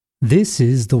This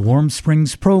is the Warm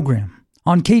Springs program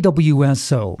on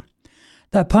KWSO.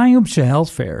 The Pi-Ume-Sha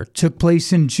Health Fair took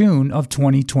place in June of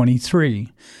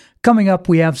 2023. Coming up,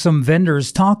 we have some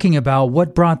vendors talking about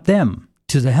what brought them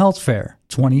to the Health Fair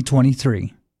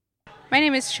 2023. My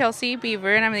name is Chelsea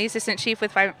Beaver, and I'm the Assistant Chief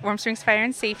with Warm Springs Fire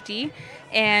and Safety.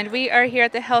 And we are here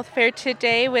at the Health Fair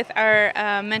today with our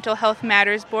Mental Health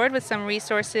Matters Board with some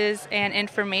resources and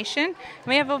information.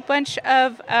 We have a bunch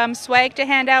of swag to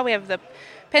hand out. We have the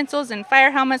pencils and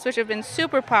fire helmets, which have been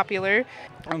super popular.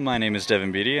 My name is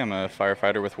Devin Beatty. I'm a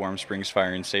firefighter with Warm Springs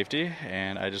Fire and Safety,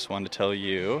 and I just wanted to tell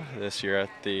you this year at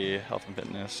the Health and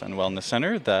Fitness and Wellness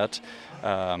Center that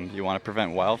you want to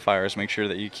prevent wildfires. Make sure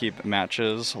that you keep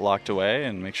matches locked away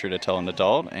and make sure to tell an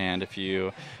adult. And if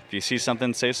you see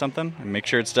something, say something, and make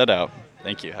sure it's dead out.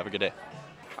 Thank you. Have a good day.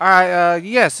 All right,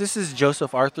 yes, this is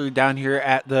Joseph Arthur down here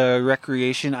at the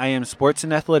Recreation. I am Sports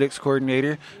and Athletics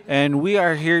Coordinator, and we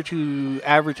are here to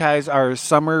advertise our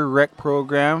summer rec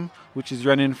program, which is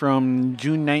running from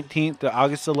June 19th to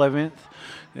August 11th.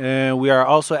 We are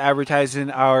also advertising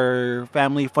our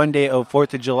Family Fun Day of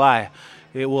 4th of July.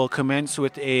 It will commence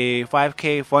with a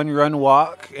 5K fun run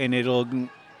walk, and it'll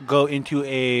go into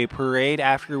a parade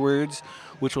afterwards,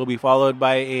 which will be followed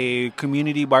by a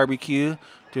community barbecue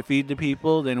to feed the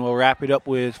people. Then we'll wrap it up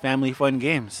with family fun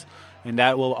games. And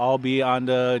that will all be on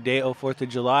the day of 4th of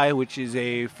July, which is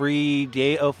a free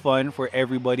day of fun for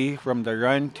everybody from the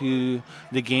run to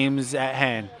the games at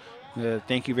hand.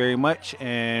 Thank you very much,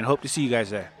 and hope to see you guys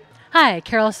there. Hi,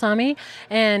 Carol Sami,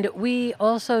 and we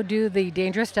also do the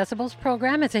Dangerous Decibels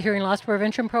program. It's a hearing loss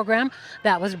prevention program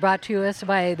that was brought to us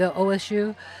by the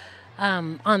OSU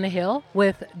on the Hill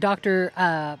with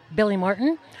Dr. Billy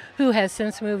Martin, who has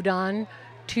since moved on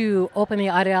to open the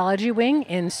audiology wing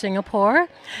in Singapore.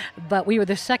 But we were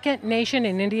the second nation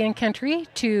in Indian country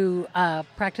to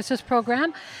practice this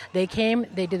program. They came,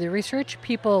 they did the research,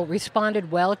 people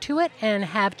responded well to it and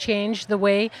have changed the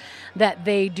way that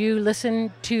they do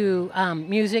listen to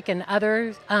music and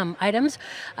other items.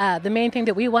 The main thing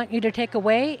that we want you to take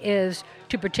away is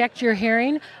to protect your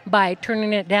hearing by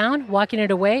turning it down, walking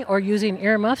it away, or using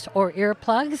earmuffs or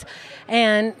earplugs.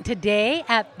 And today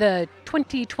at the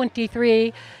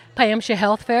 2023 Pi-Ume-Sha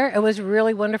Health Fair, it was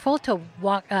really wonderful to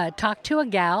talk to a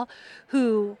gal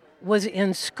who was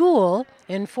in school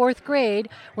in 4th grade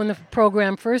when the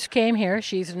program first came here.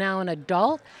 She's now an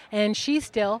adult, and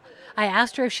I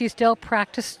asked her if she still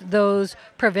practiced those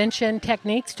prevention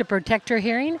techniques to protect her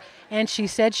hearing, and she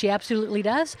said she absolutely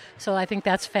does. So I think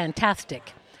that's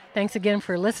fantastic. Thanks again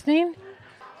for listening.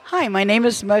 Hi, my name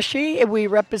is Mushy. We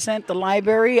represent the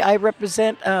library. I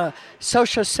represent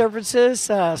social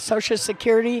services, social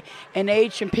security, and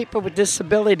age and people with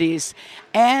disabilities.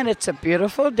 And it's a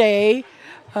beautiful day.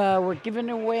 We're giving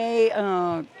away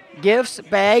gifts,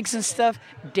 bags, and stuff.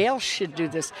 Dale should do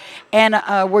this. And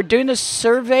we're doing a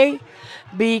survey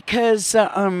because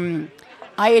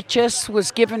IHS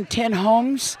was given 10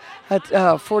 homes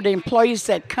for the employees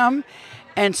that come.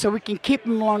 And so we can keep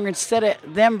them longer instead of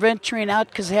them venturing out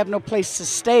because they have no place to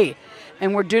stay.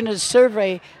 And we're doing a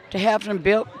survey to have them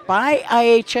built by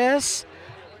IHS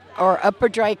or Upper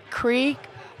Dry Creek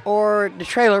or the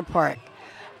trailer park.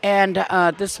 And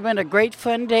this has been a great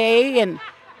fun day, and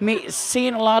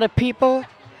seeing a lot of people.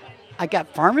 I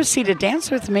got Pharmacy to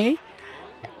dance with me,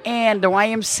 and the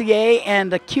YMCA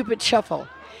and the Cupid Shuffle.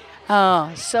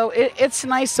 So it's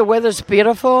nice. The weather's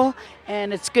beautiful,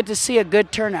 and it's good to see a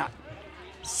good turnout.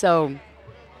 So,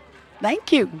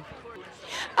 thank you.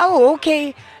 Oh,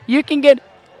 okay. You can get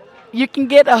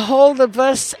a hold of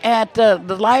us at the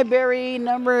library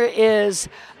number is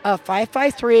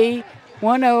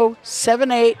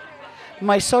 553-1078.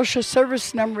 My social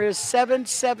service number is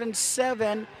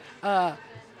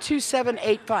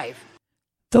 777-2785.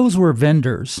 Those were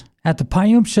vendors at the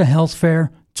Pi-Ume-Sha Health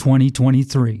Fair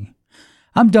 2023.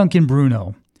 I'm Duncan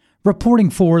Bruno, reporting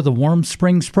for the Warm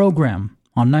Springs program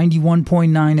on 91.9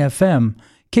 FM,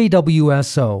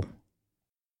 KWSO.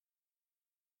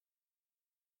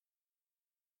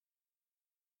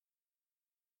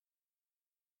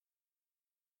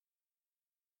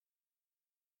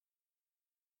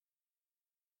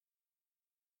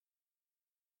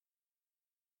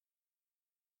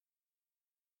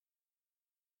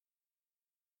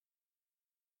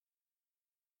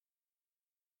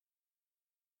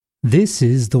 This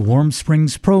is the Warm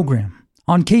Springs program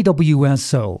on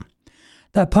KWSO.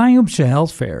 The Pi-Ume-Sha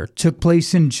Health Fair took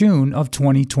place in June of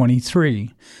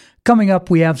 2023. Coming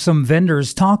up, we have some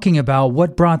vendors talking about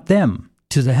what brought them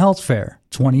to the Health Fair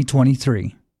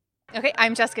 2023. Okay,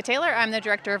 I'm Jessica Taylor. I'm the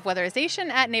Director of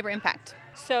Weatherization at Neighbor Impact.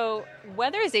 So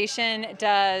weatherization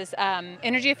does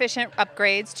energy efficient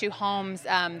upgrades to homes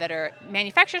that are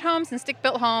manufactured homes and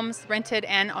stick-built homes, rented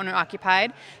and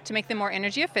owner-occupied, to make them more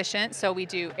energy efficient. So we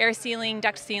do air sealing,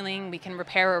 duct sealing. We can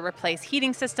repair or replace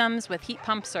heating systems with heat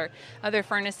pumps or other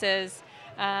furnaces.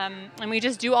 And we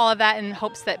just do all of that in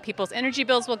hopes that people's energy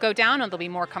bills will go down and they'll be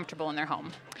more comfortable in their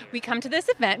home. We come to this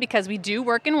event because we do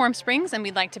work in Warm Springs and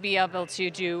we'd like to be able to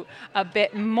do a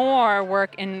bit more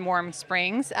work in Warm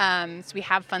Springs. So we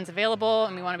have funds available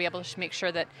and we want to be able to make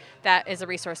sure that that is a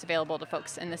resource available to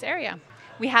folks in this area.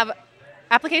 We have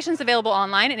applications available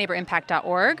online at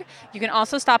neighborimpact.org. You can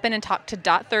also stop in and talk to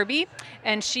Dot Thurby,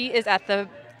 and she is at the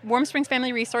Warm Springs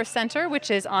Family Resource Center, which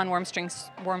is on Warm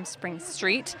Springs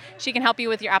Street. She can help you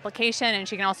with your application, and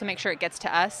she can also make sure it gets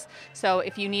to us. So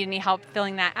if you need any help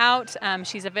filling that out,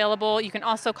 she's available. You can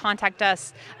also contact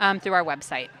us through our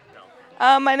website.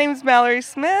 My name is Mallory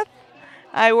Smith.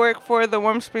 I work for the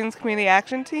Warm Springs Community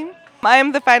Action Team. I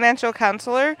am the financial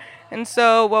counselor, and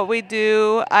so what we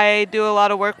do, I do a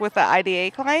lot of work with the IDA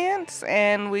clients,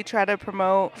 and we try to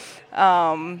promote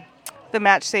the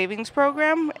match savings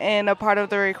program, and a part of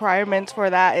the requirements for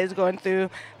that is going through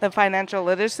the financial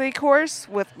literacy course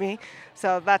with me.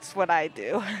 So that's what I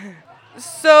do.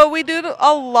 So we do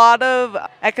a lot of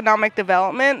economic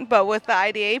development, but with the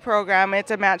IDA program,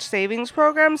 it's a match savings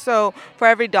program. So for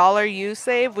every dollar you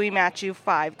save, we match you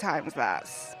 5 times that.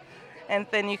 And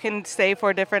then you can save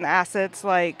for different assets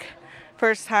like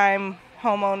first-time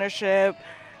home ownership,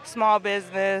 small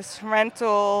business,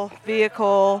 rental,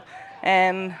 vehicle,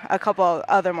 and a couple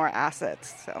other more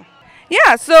assets. So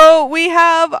we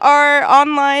have our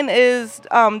online is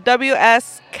wscat.org,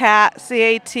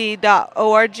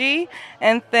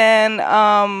 and then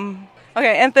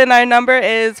and then our number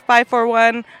is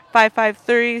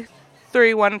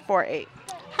 541-553-3148.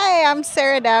 Hi, I'm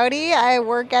Sarah Dowdy. I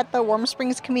work at the Warm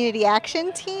Springs Community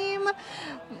Action Team.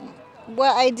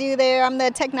 What I do there, I'm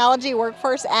the technology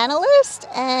workforce analyst,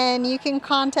 and you can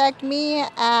contact me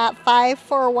at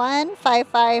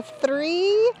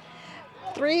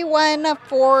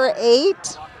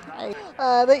 541-553-3148.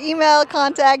 The email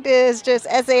contact is just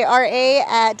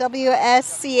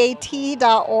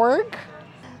sara@wscat.org.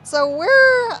 So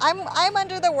I'm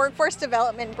under the workforce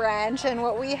development branch, and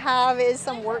what we have is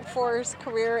some workforce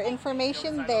career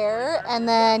information there. And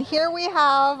then here we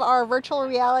have our virtual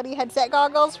reality headset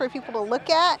goggles for people to look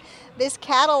at. This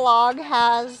catalog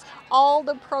has all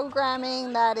the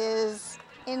programming that is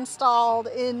installed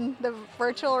in the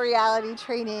virtual reality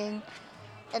training,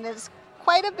 and it's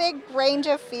quite a big range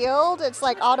of field. It's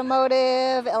like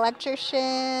automotive,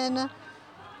 electrician,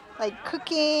 like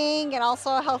cooking, and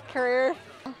also healthcare.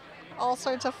 All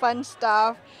sorts of fun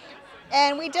stuff.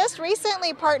 And we just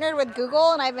recently partnered with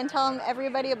Google, and I've been telling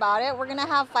everybody about it. We're going to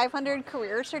have 500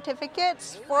 career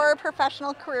certificates for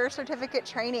professional career certificate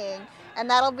training. And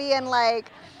that'll be in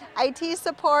like IT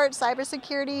support,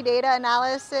 cybersecurity, data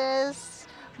analysis,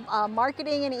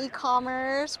 marketing and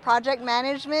e-commerce, project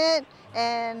management,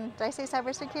 and did I say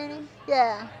cybersecurity?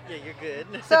 Yeah. Yeah, you're good.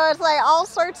 So it's like all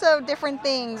sorts of different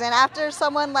things, and after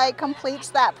someone like completes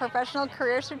that professional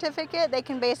career certificate, they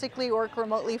can basically work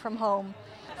remotely from home.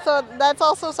 So that's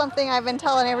also something I've been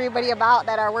telling everybody about,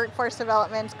 that our workforce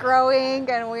development's growing,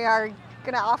 and we are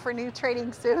going to offer new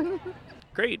training soon.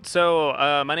 Great.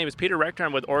 So my name is Peter Rector.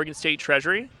 I'm with Oregon State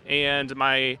Treasury, and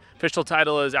my official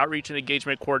title is Outreach and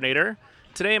Engagement Coordinator.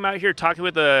 Today I'm out here talking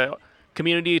with the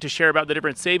community to share about the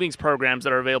different savings programs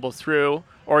that are available through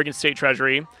Oregon State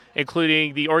Treasury,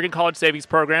 including the Oregon College Savings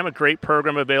Program, a great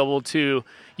program available to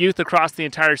youth across the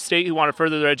entire state who want to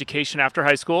further their education after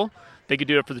high school. They could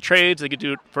do it for the trades, they could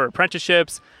do it for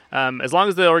apprenticeships. As long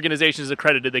as the organization is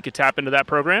accredited, they could tap into that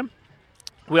program.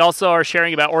 We also are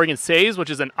sharing about Oregon Saves, which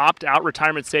is an opt-out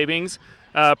retirement savings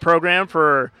program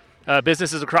for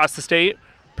businesses across the state,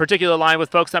 particularly aligned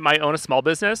with folks that might own a small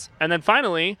business. And then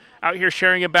finally, out here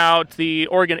sharing about the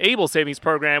Oregon Able Savings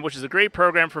Program, which is a great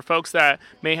program for folks that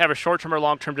may have a short-term or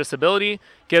long-term disability.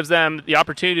 Gives them the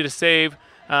opportunity to save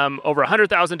over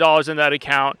 $100,000 in that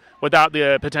account without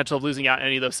the potential of losing out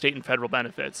any of those state and federal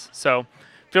benefits. So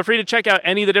feel free to check out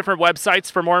any of the different websites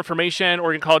for more information,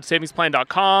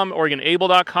 OregonCollegeSavingsPlan.com,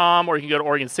 OregonAble.com, or you can go to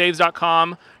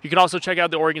OregonSaves.com. You can also check out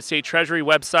the Oregon State Treasury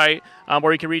website,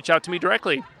 where you can reach out to me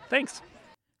directly. Thanks.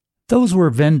 Those were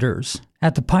vendors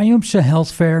at the Pi-Ume-Sha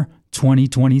Health Fair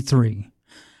 2023.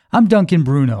 I'm Duncan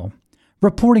Bruno,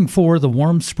 reporting for the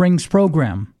Warm Springs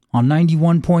program on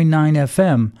 91.9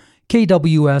 FM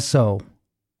KWSO.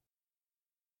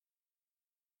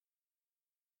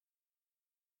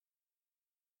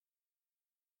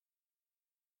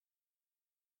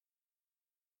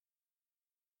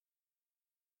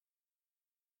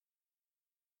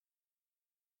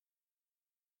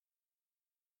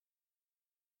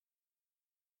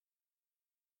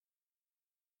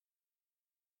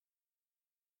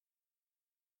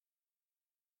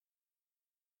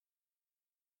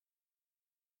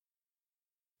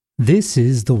 This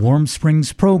is the Warm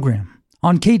Springs program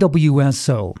on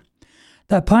KWSO.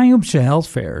 The Pi-Ume-Sha Health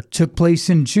Fair took place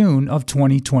in June of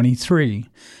 2023.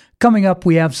 Coming up,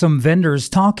 we have some vendors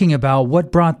talking about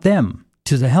what brought them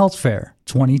to the Health Fair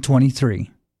 2023.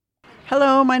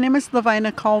 Hello, my name is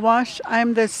Lavina Kalwash.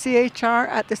 I'm the CHR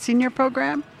at the senior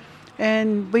program,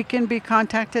 and we can be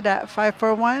contacted at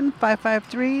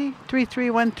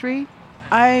 541-553-3313.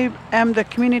 I am the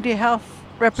community health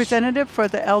representative for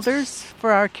the elders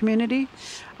for our community.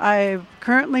 I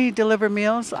currently deliver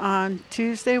meals on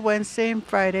Tuesday, Wednesday, and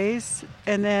Fridays,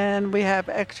 and then we have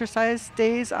exercise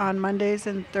days on Mondays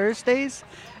and Thursdays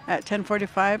at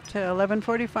 10:45 to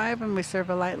 11:45, and we serve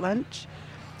a light lunch.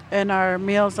 And our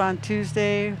meals on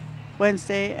Tuesday,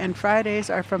 Wednesday, and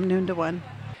Fridays are from noon to 1.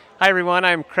 Hi everyone,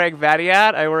 I'm Craig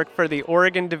Vadiat. I work for the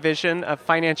Oregon Division of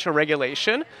Financial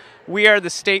Regulation. We are the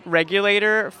state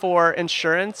regulator for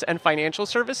insurance and financial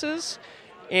services.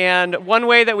 And one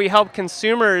way that we help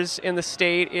consumers in the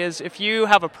state is if you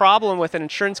have a problem with an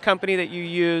insurance company that you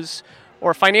use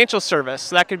or financial service,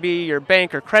 so that could be your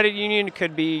bank or credit union, it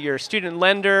could be your student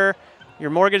lender, your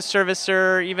mortgage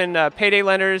servicer, even payday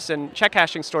lenders and check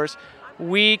cashing stores,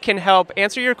 we can help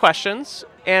answer your questions,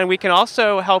 and we can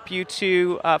also help you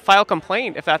to file a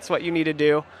complaint if that's what you need to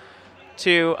do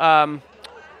to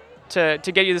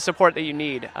get you the support that you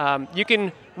need. You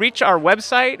can reach our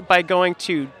website by going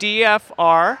to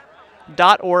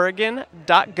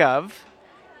dfr.oregon.gov,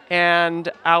 and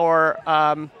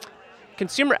our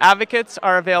consumer advocates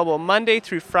are available Monday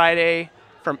through Friday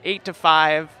from 8 to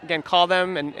 5. Again, call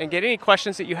them and get any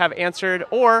questions that you have answered,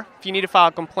 or if you need to file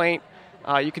a complaint,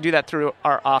 you can do that through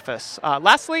our office.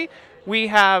 Lastly, we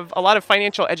have a lot of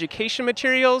financial education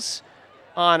materials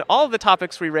on all of the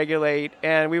topics we regulate,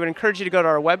 and we would encourage you to go to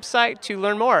our website to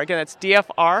learn more. Again, that's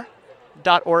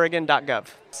dfr.oregon.gov.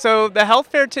 So the health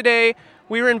fair today,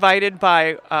 we were invited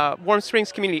by Warm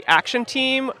Springs Community Action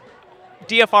Team.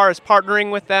 DFR is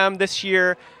partnering with them this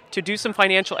year to do some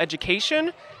financial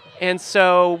education, and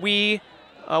so we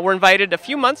were invited a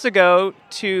few months ago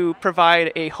to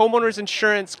provide a homeowners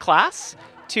insurance class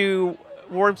to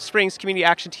Warm Springs Community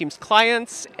Action Team's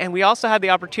clients, and we also had the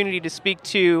opportunity to speak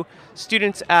to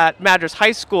students at Madras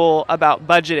High School about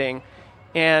budgeting.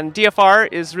 And DFR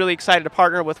is really excited to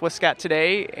partner with WSCAT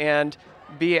today and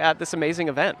be at this amazing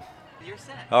event.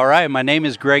 All right, my name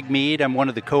is Greg Mead. I'm one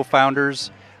of the co-founders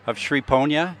of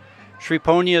Shriponya.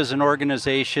 Shriponya is an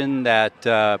organization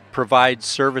that provides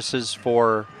services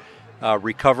for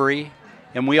recovery,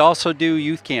 and we also do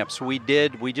youth camps. We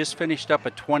just finished up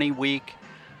a 20-week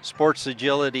sports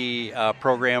agility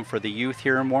program for the youth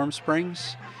here in Warm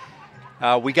Springs.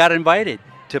 We got invited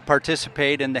to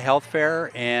participate in the health fair,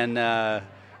 and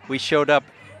we showed up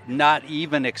not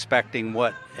even expecting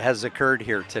what has occurred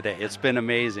here today. It's been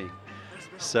amazing.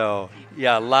 So,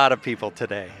 yeah, a lot of people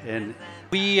today. And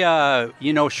we,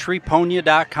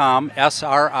 Shriponya.com,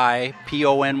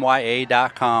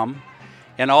 SRIPONYA.com,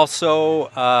 and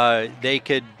also they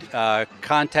could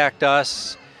contact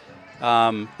us.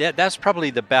 That's probably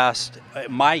the best.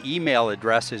 My email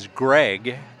address is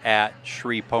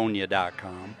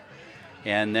greg@shriponya.com.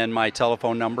 And then my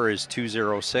telephone number is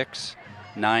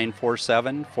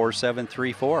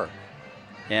 206-947-4734.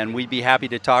 And we'd be happy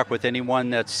to talk with anyone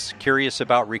that's curious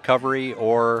about recovery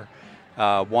or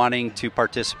wanting to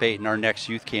participate in our next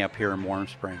youth camp here in Warm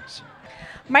Springs.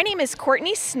 My name is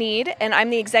Courtney Sneed, and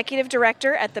I'm the Executive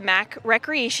Director at the MAC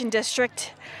Recreation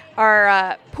District.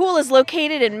 Our pool is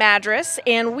located in Madras,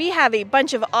 and we have a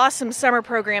bunch of awesome summer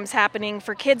programs happening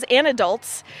for kids and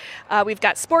adults. We've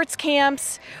got sports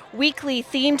camps, weekly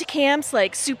themed camps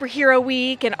like Superhero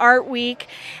Week and Art Week,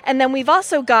 and then we've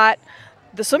also got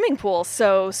the swimming pool,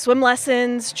 so swim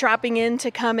lessons, dropping in to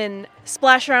come and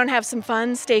splash around, have some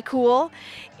fun, stay cool.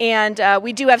 And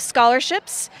we do have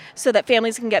scholarships so that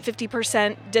families can get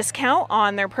 50% discount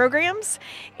on their programs,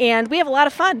 and we have a lot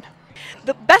of fun.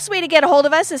 The best way to get a hold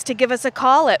of us is to give us a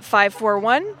call at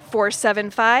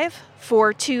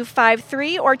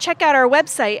 541-475-4253 or check out our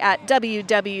website at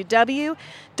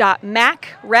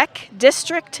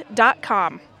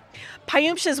www.macrecdistrict.com.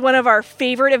 Pi-Ume-Sha is one of our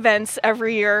favorite events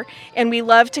every year, and we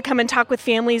love to come and talk with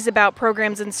families about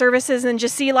programs and services and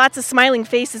just see lots of smiling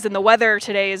faces, and the weather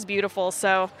today is beautiful,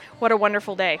 so what a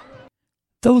wonderful day.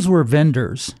 Those were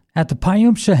vendors at the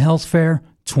Pi-Ume-Sha Health Fair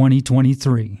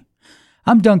 2023.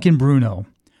 I'm Duncan Bruno,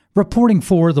 reporting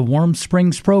for the Warm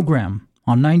Springs program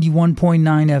on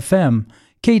 91.9 FM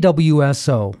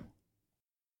KWSO.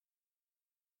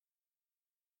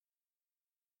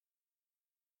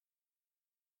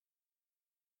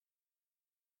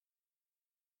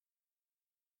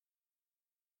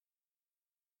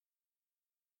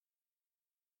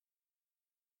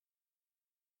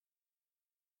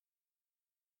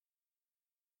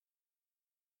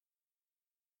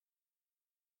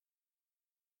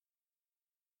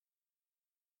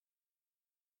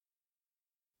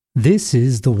 This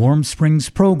is the Warm Springs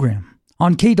program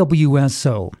on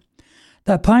KWSO.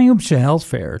 The Pi-Ume-Sha Health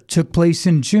Fair took place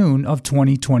in June of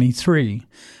 2023.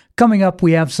 Coming up,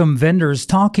 we have some vendors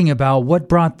talking about what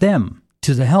brought them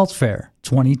to the Health Fair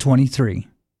 2023.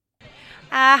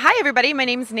 Hi everybody, my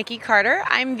name is Nikki Carter.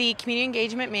 I'm the Community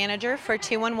Engagement Manager for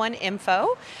 211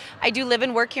 Info. I do live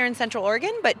and work here in Central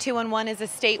Oregon, but 211 is a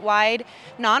statewide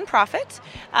nonprofit.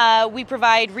 We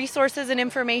provide resources and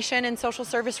information and social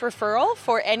service referral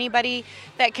for anybody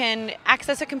that can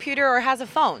access a computer or has a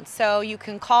phone. So you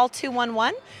can call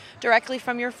 211 directly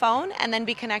from your phone and then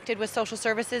be connected with social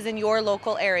services in your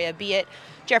local area, be it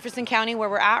Jefferson County where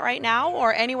we're at right now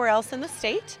or anywhere else in the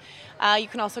state. You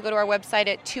can also go to our website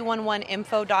at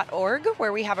 211info.org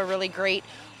where we have a really great,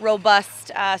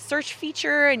 robust search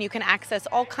feature, and you can access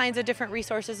all kinds of different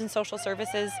resources and social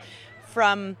services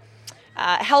from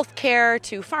healthcare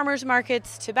to farmers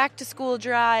markets to back-to-school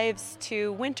drives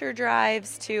to winter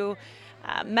drives to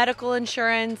medical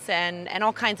insurance and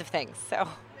all kinds of things. So.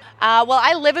 Well,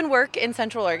 I live and work in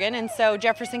Central Oregon, and so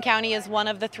Jefferson County is one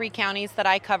of the 3 counties that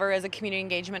I cover as a community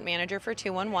engagement manager for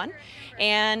 211.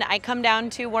 And I come down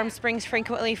to Warm Springs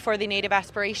frequently for the Native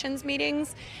Aspirations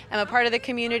meetings. I'm a part of the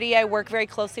community. I work very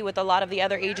closely with a lot of the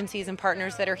other agencies and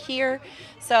partners that are here.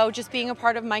 So just being a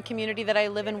part of my community that I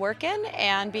live and work in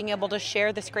and being able to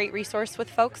share this great resource with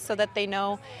folks so that they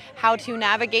know how to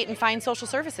navigate and find social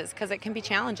services, because it can be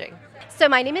challenging. So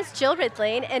my name is Jill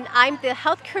Ridlane, and I'm the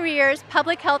Health Careers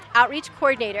Public Health Outreach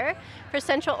Coordinator for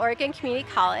Central Oregon Community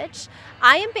College.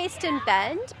 I am based in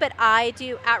Bend, but I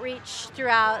do outreach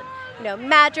throughout,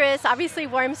 Madras, obviously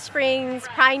Warm Springs,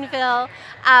 Prineville,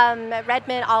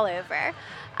 Redmond, all over.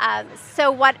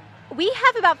 We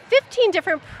have about 15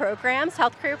 different programs,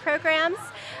 health career programs,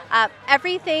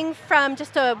 everything from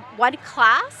just one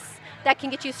class that can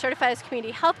get you certified as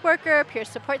community health worker, peer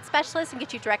support specialist, and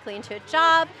get you directly into a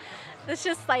job. It's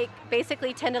just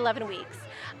basically 10 to 11 weeks.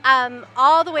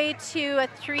 All the way to a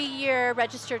 3-year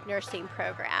registered nursing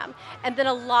program, and then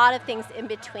a lot of things in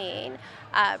between.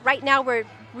 Right now we're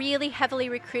really heavily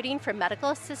recruiting for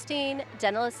medical assisting,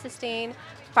 dental assisting.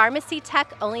 Pharmacy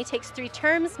tech only takes 3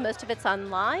 terms, most of it's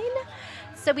online.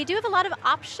 So we do have a lot of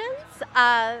options,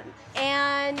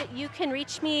 and you can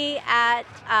reach me at,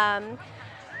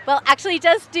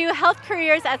 just do health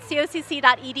careers at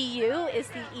cocc.edu is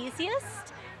the easiest.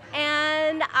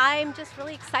 And I'm just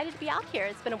really excited to be out here.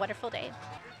 It's been a wonderful day.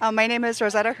 My name is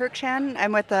Rosetta Herkshan.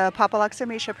 I'm with the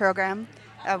PiUmeSha program.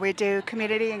 We do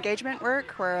community engagement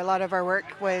work, where a lot of our work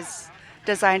was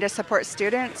designed to support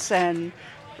students, and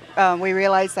we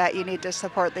realize that you need to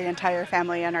support the entire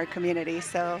family in our community.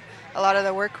 So a lot of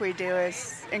the work we do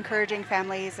is encouraging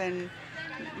families and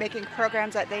making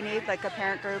programs that they need, like a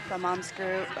parent group, a mom's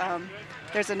group.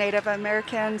 There's a Native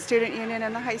American student union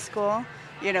in the high school.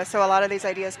 So a lot of these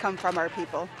ideas come from our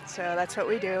people. So that's what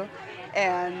we do.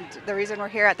 And the reason we're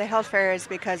here at the health fair is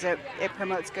because it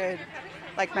promotes good,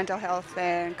 mental health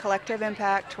and collective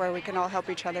impact, where we can all help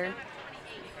each other.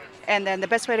 And then the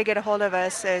best way to get a hold of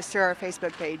us is through our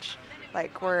Facebook page.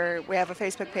 We have a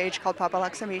Facebook page called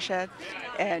PiUmeSha,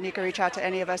 and you can reach out to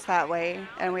any of us that way.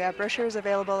 And we have brochures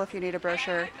available if you need a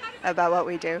brochure about what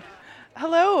we do.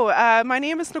 Hello, my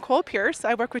name is Nicole Pierce.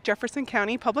 I work with Jefferson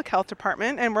County Public Health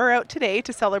Department, and we're out today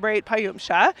to celebrate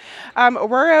Pi-Ume-Sha.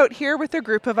 We're out here with a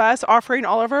group of us offering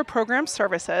all of our program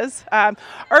services.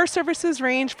 Our services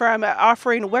range from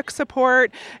offering WIC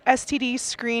support, STD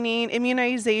screening,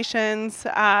 immunizations,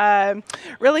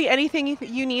 really anything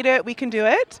you need it, we can do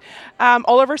it.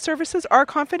 All of our services are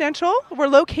confidential. We're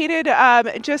located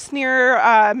just near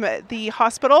the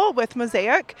hospital with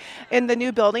Mosaic in the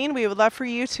new building. We would love for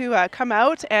you to come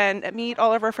out and meet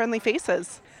all of our friendly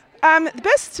faces. The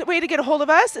best way to get a hold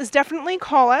of us is definitely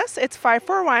call us. It's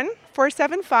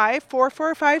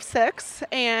 541-475-4456,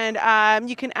 and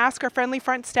you can ask our friendly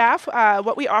front staff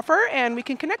what we offer, and we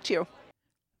can connect you.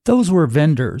 Those were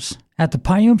vendors at the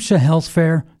Pi-Ume-Sha Health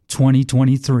Fair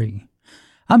 2023.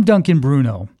 I'm Duncan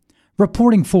Bruno,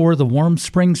 reporting for the Warm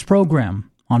Springs program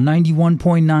on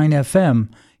 91.9 FM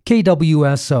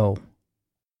KWSO.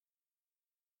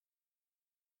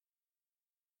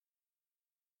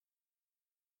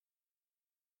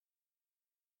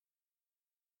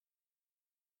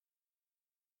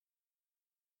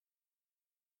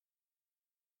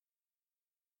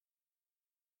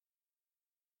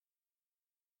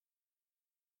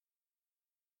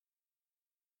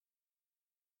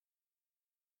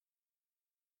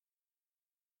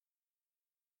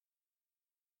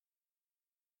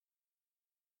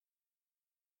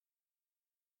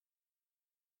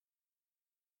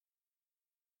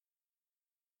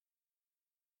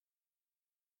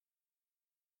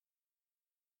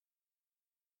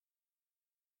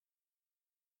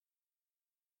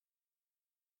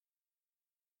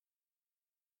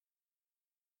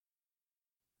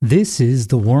 This is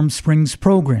the Warm Springs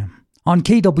program on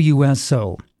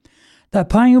KWSO. That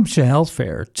Pi-Ume-Sha Health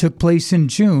Fair took place in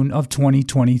June of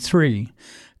 2023.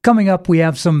 Coming up, we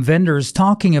have some vendors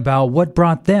talking about what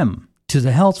brought them to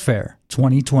the Health Fair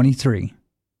 2023.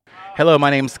 Hello, my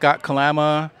name is Scott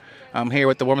Kalama. I'm here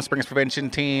with the Warm Springs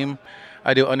Prevention Team.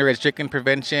 I do underage drinking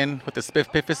prevention with the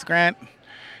SPIF-PIFIS grant,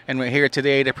 and we're here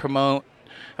today to promote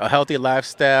a healthy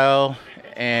lifestyle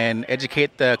and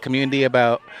educate the community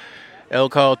about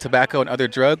alcohol, tobacco, and other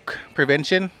drug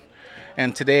prevention.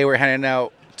 And today we're handing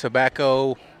out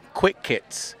tobacco quick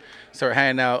kits. So we're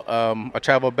handing out a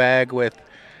travel bag with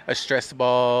a stress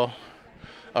ball,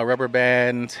 a rubber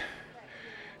band,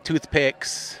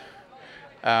 toothpicks,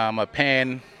 a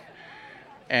pen,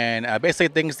 and basically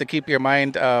things to keep your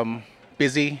mind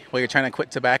busy while you're trying to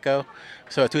quit tobacco.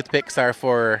 So toothpicks are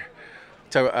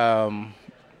to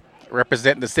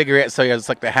represent the cigarette, so it's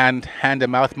like the hand to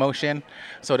mouth motion.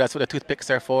 So that's what the toothpicks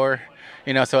are for.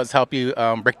 So it's help you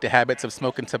break the habits of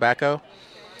smoking tobacco.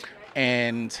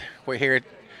 And we're here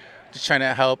just trying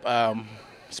to help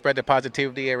spread the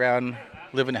positivity around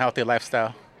living a healthy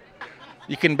lifestyle.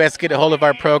 You can best get a hold of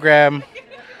our program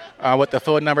with the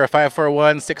phone number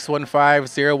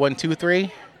 541-615-0123.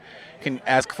 You can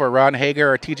ask for Ron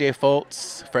Hager or TJ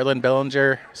Foltz, Ferlin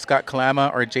Bellinger, Scott Kalama,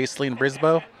 or Jaceline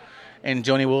Brisboe, and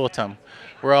Joni Woolatum.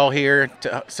 We're all here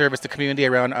to service the community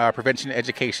around prevention and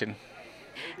education.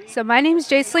 So my name is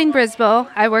Jaceline Brisboe.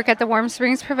 I work at the Warm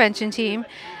Springs Prevention Team,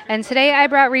 and today I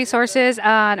brought resources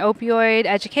on opioid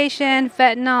education,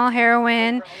 fentanyl,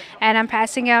 heroin, and I'm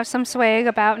passing out some swag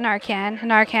about Narcan.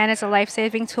 Narcan is a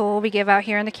life-saving tool we give out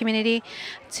here in the community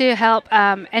to help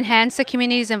enhance the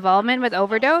community's involvement with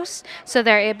overdose, so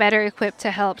they're better equipped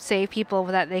to help save people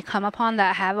that they come upon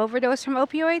that have overdosed from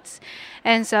opioids.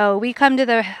 And so we come to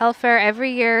the health fair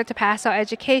every year to pass out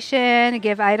education,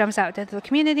 give items out to the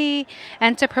community,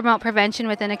 and to promote prevention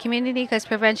within a community, because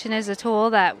prevention is a tool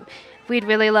that we'd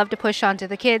really love to push on to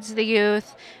the kids, the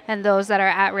youth, and those that are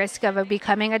at risk of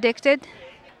becoming addicted.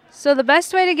 So the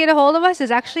best way to get a hold of us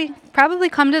is actually probably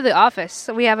come to the office.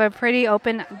 So we have a pretty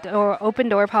open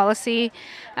door policy.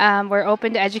 We're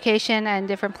open to education and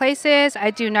different places.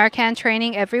 I do Narcan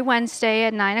training every Wednesday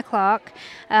at 9 o'clock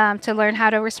to learn how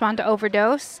to respond to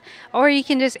overdose. Or you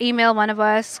can just email one of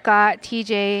us, Scott,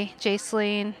 TJ,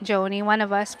 Jaceline, Joni, one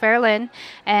of us, Fairlyn,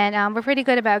 and we're pretty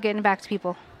good about getting back to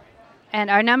people. And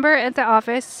our number at the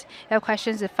office, if you have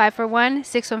questions, is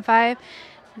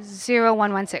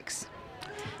 541-615-0116.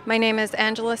 My name is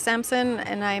Angela Sampson,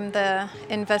 and I'm the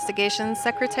investigations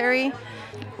secretary.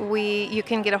 You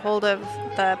can get a hold of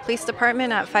the police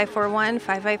department at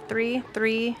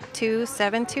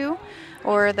 541-553-3272,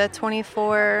 or the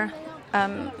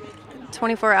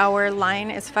 24-hour line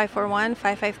is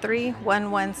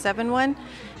 541-553-1171.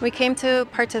 We came to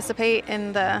participate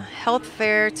in the health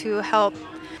fair to help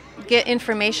get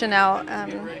information out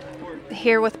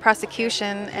here with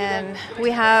prosecution, and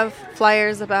we have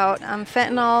flyers about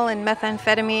fentanyl and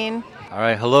methamphetamine. All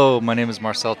right, hello, my name is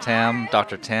Marcel Tam,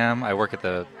 Dr. Tam. I work at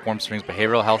the Warm Springs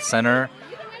Behavioral Health Center.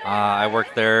 I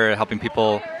work there helping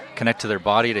people connect to their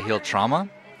body to heal trauma.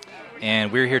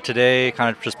 And we're here today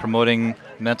kind of just promoting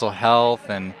mental health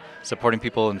and supporting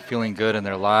people and feeling good in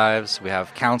their lives. We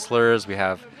have counselors, we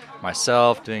have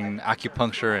myself doing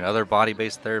acupuncture and other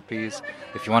body-based therapies.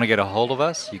 If you want to get a hold of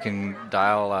us, you can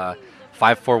dial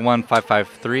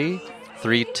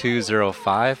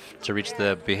 541-553-3205 to reach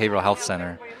the Behavioral Health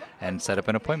Center and set up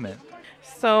an appointment.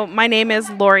 So my name is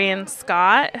Lorian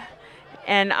Scott,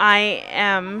 and I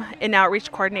am an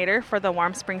outreach coordinator for the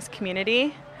Warm Springs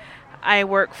community. I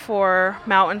work for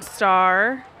Mountain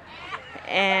Star,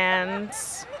 and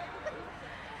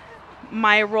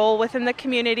my role within the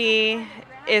community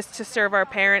is to serve our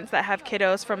parents that have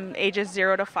kiddos from ages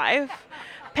 0 to 5.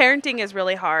 Parenting is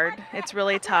really hard. It's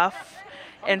really tough.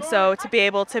 And so to be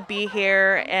able to be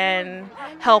here and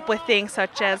help with things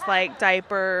such as like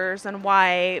diapers and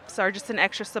wipes or just an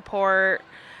extra support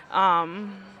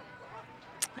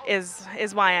is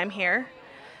why I'm here.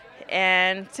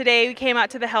 And today we came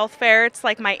out to the health fair. It's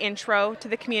like my intro to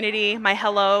the community, my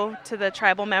hello to the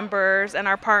tribal members and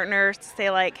our partners to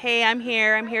say like, hey, I'm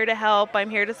here to help,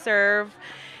 I'm here to serve,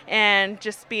 and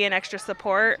just be an extra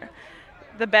support.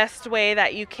 The best way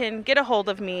that you can get a hold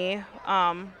of me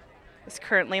is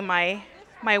currently my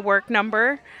work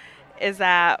number is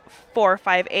at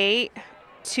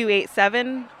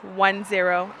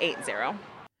 458-287-1080.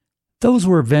 Those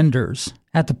were vendors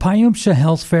at the Pi-Ume-Sha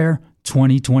Health Fair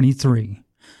 2023.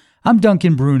 I'm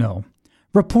Duncan Bruno,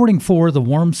 reporting for the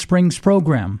Warm Springs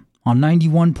program on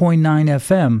 91.9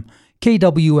 FM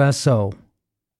KWSO.